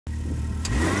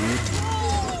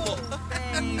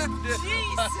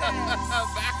Jesus!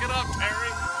 Back it up,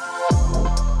 Terry.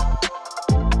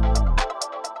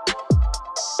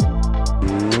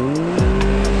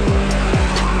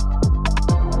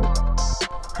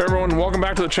 Hey everyone, welcome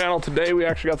back to the channel. Today we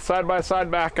actually got the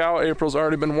side-by-side back out. April's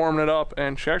already been warming it up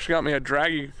and she actually got me a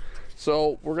Dragy.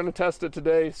 So we're gonna test it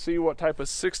today, see what type of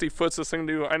 60 foots this thing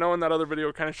do. I know in that other video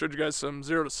I kind of showed you guys some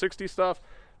 0 to 60 stuff.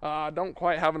 Don't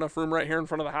quite have enough room right here in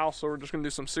front of the house, so we're just gonna do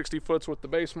some 60 foots with the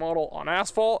base model on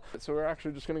asphalt. So we're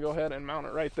actually just gonna go ahead and mount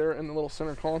it right there in the little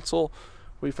center console.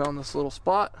 We found this little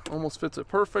spot, almost fits it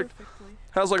perfectly.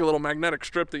 Has like a little magnetic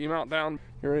strip that you mount down.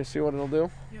 You ready to see what it'll do?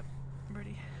 Yep, I'm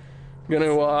ready.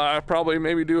 Gonna probably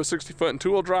maybe do a 60 foot in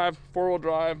 2-wheel drive, 4-wheel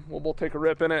drive. We'll both take a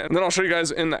rip in it, and then I'll show you guys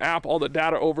in the app all the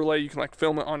data overlay. You can like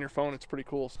film it on your phone. It's pretty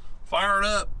cool. Fire it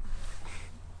up.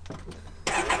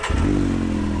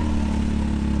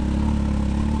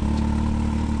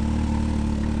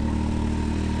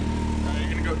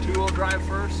 You're gonna go 2-wheel drive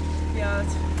first? Yeah,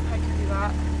 I can do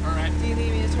that. All right. Do you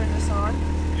need me to turn this on?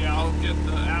 Yeah, I'll get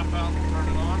the app out and turn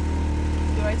it on.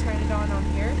 Do I turn it on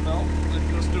here? No,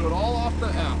 just do it all off the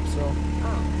app.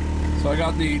 So I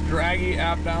got the Dragy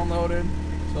app downloaded.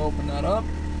 So open that up.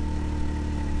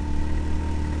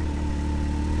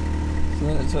 So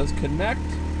then it says connect.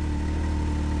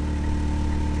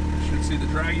 You should see the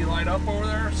Dragy light up over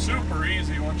there. Super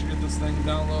easy once you get this thing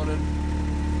downloaded.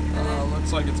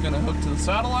 Looks like it's gonna hook to the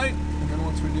satellite. And then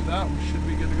once we do that, we should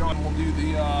be good to go. And we'll do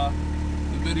the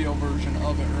video version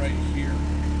of it right here.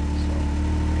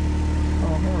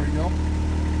 Oh, there we go.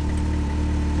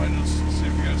 Might just see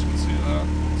if you guys can see that.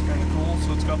 It's kind of cool.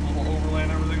 So it's got the little overlay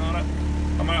and everything on it.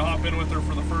 I might hop in with her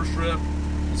for the first trip.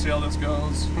 We'll see how this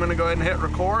goes. I'm gonna go ahead and hit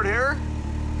record here.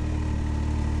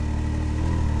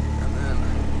 And then,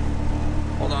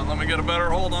 hold on, let me get a better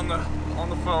hold on the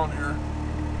phone here.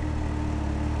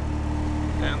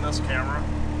 And this camera.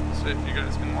 See if you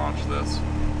guys can launch this.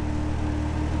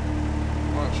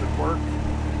 Well, it should work.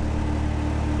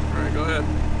 All right, go ahead.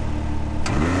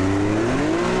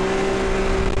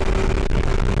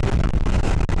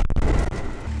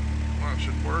 Well, it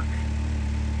should work.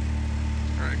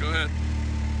 All right, go ahead.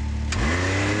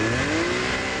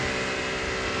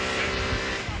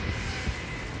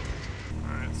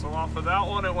 All right, so off of that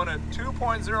one, it went at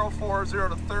 2.04, 0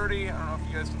 to 30. I don't know if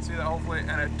you guys can see that, hopefully,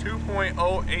 and at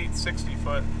 2.08 60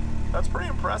 foot. That's pretty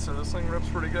impressive. This thing rips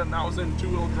pretty good, and that was in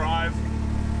 2-wheel drive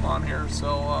on here,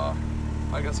 so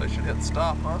I guess I should hit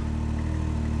stop, huh?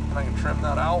 And I can trim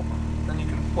that out. Then you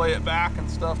can play it back and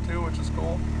stuff too, which is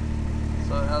cool.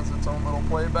 So it has its own little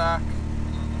playback.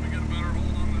 Let me get a better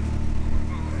hold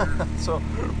on this. So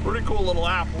pretty cool little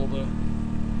app. All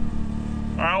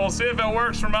right, we'll see if it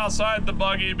works from outside the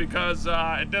buggy because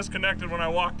it disconnected when I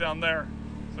walked down there.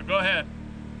 So go ahead.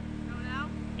 Go now?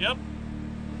 Yep.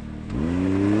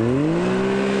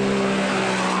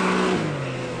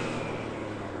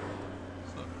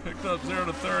 Picked up 0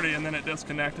 to 30 and then it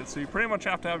disconnected. So you pretty much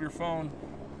have to have your phone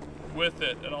with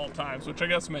it at all times, which I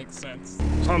guess makes sense.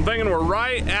 So I'm thinking we're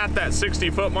right at that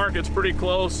 60 foot mark. It's pretty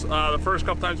close. The first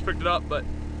couple times picked it up, but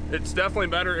it's definitely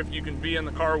better if you can be in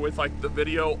the car with like the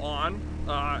video on.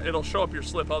 It'll show up your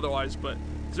slip otherwise, but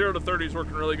 0 to 30 is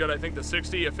working really good. I think the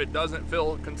 60, if it doesn't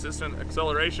feel consistent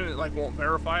acceleration, it like won't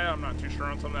verify it. I'm not too sure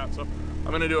on some of that. So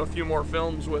I'm gonna do a few more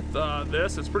films with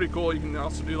this. It's pretty cool. You can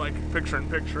also do like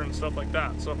picture-in-picture and stuff like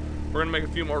that. So we're gonna make a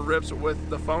few more rips with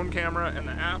the phone camera and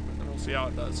the app, and we'll see how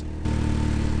it does. All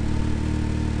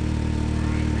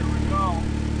right, here we go.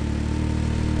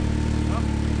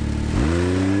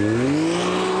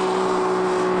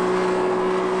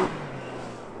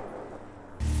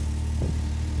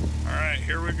 All right,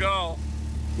 here we go.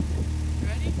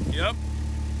 Ready? Yep.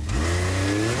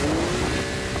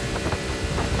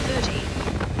 30.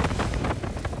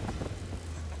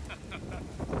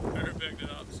 Maverick picked it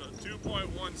up, so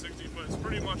 2.1 60 foot is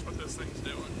pretty much what this thing's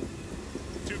doing.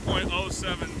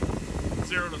 2.07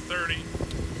 0 to 30.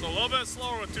 So a little bit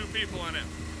slower with 2 people in it.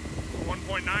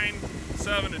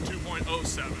 1.97 and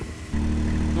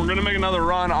 2.07. We're gonna make another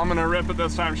run. I'm gonna rip it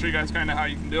this time, show you guys kind of how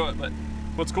you can do it. But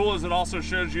what's cool is it also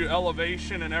shows you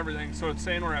elevation and everything. So it's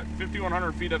saying we're at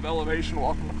 5,100 feet of elevation,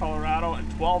 welcome to Colorado, and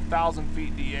 12,000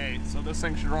 feet DA. So this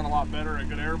thing should run a lot better at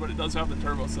good air, but it does have the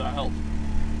turbo, so that helps.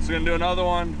 So we're gonna do another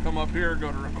one. Come up here,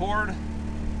 go to record,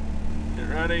 get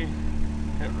ready,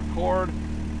 hit record,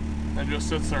 and just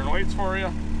sits there and waits for you.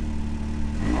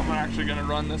 I'm actually gonna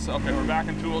run this. Okay, we're back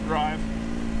in 2-wheel drive.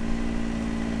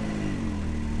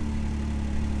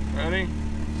 Ready,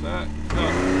 set, go.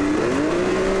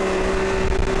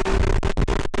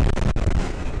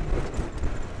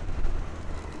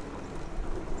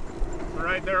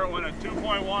 Right there it went at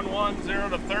 2.11 0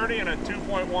 to 30 and at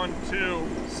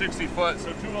 2.12 60 foot.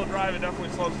 So two-wheel drive, it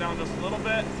definitely slows down just a little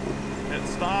bit. Hit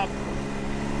stop,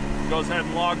 goes ahead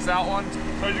and logs that one.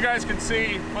 So as you guys can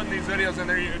see, putting these videos in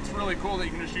there, it's really cool that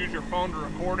you can just use your phone to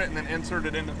record it and then insert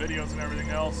it into videos and everything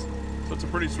else. So it's a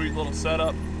pretty sweet little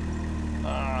setup.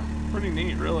 Pretty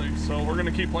neat, really. So we're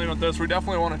gonna keep playing with this. We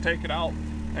definitely want to take it out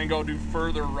and go do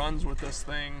further runs with this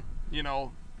thing, you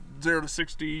know, 0 to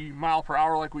 60 mile per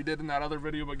hour like we did in that other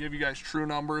video, but give you guys true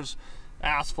numbers,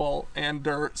 asphalt and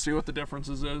dirt, see what the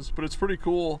differences is. But it's pretty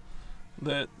cool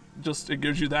that just it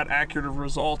gives you that accurate of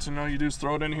results. You know, you just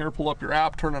throw it in here, pull up your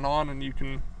app, turn it on, and you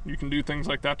can do things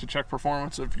like that to check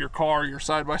performance of your car, your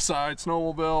side-by-side,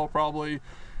 snowmobile, probably,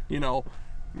 you know,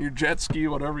 your jet ski,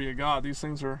 whatever you got. These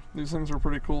things are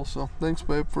pretty cool. So thanks,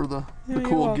 babe, for the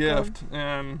cool gift.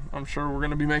 And I'm sure we're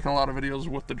gonna be making a lot of videos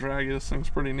with the Dragy. This thing's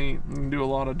pretty neat. You can do a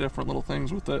lot of different little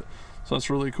things with it, so that's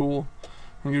really cool.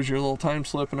 And use your little time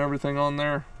slip and everything on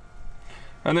there.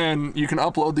 And then you can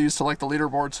upload these to like the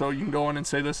leaderboard, so you can go in and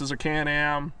say this is a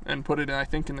Can-Am and put it in, I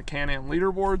think, in the Can-Am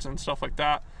leaderboards and stuff like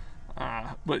that.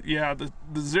 But yeah, the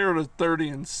 0 to 30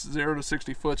 and 0 to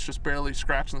 60 foot's just barely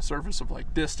scratching the surface of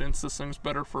like distance. This thing's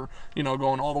better for, you know,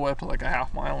 going all the way up to like a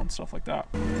half mile and stuff like that.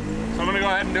 So I'm gonna go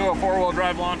ahead and do a 4-wheel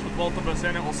drive launch with both of us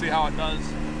in it. We'll see how it does.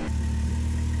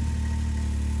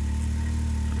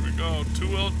 Here we go.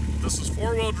 This is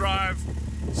 4-wheel drive,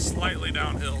 slightly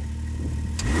downhill.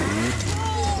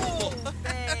 Oh,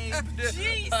 babe.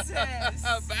 Jesus.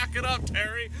 Back it up,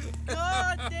 Terry.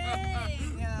 God dang.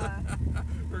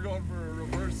 We're going for a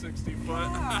reverse 60 foot.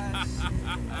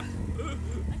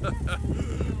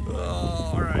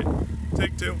 Oh, all right,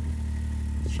 take two.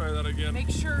 Let's try that again. Make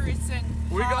sure it's in high.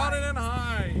 We got it in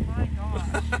high. My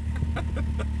gosh.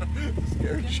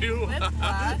 Scared you.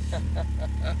 Whiplash.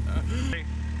 Ready,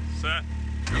 set.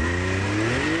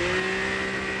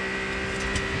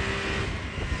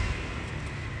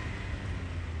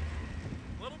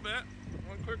 A little bit.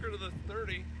 Went quicker to the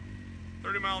 30.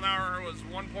 30 mile an hour was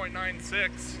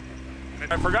 1.96.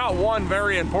 I forgot one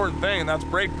very important thing, and that's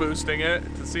brake boosting it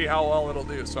to see how well it'll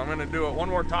do. So I'm gonna do it one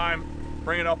more time,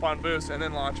 bring it up on boost, and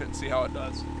then launch it and see how it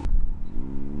does.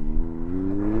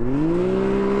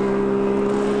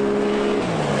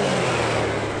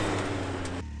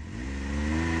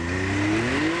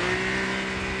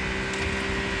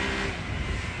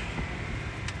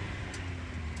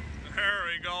 There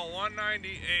we go,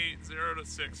 198, 0 to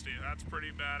 60. That's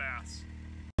pretty badass.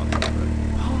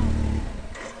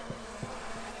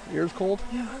 Ears cold?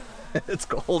 Yeah. It's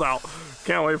cold out.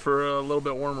 Can't wait for a little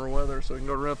bit warmer weather so we can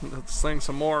go rip this thing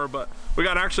some more. But we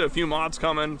got actually a few mods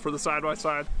coming for the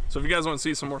side-by-side. So if you guys want to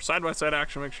see some more side-by-side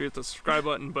action, make sure you hit the subscribe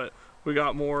button. But we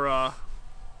got more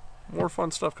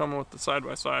fun stuff coming with the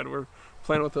side-by-side. We're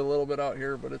playing with it a little bit out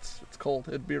here, but it's cold.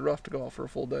 It'd be rough to go out for a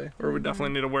full day. Or we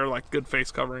definitely need to wear like good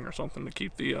face covering or something to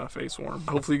keep the face warm.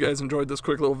 Hopefully you guys enjoyed this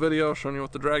quick little video showing you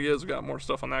what the Dragy is. We got more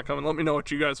stuff on that coming. Let me know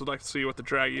what you guys would like to see with the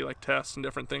Dragy, like tests and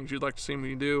different things you'd like to see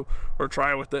me do or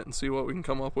try with it and see what we can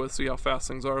come up with, see how fast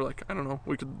things are. Like, I don't know,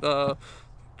 we could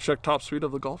check top speed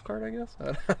of the golf cart, I guess.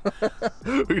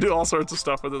 We can do all sorts of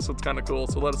stuff with this, so it's kind of cool.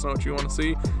 So let us know what you want to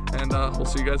see, and we'll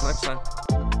see you guys next time.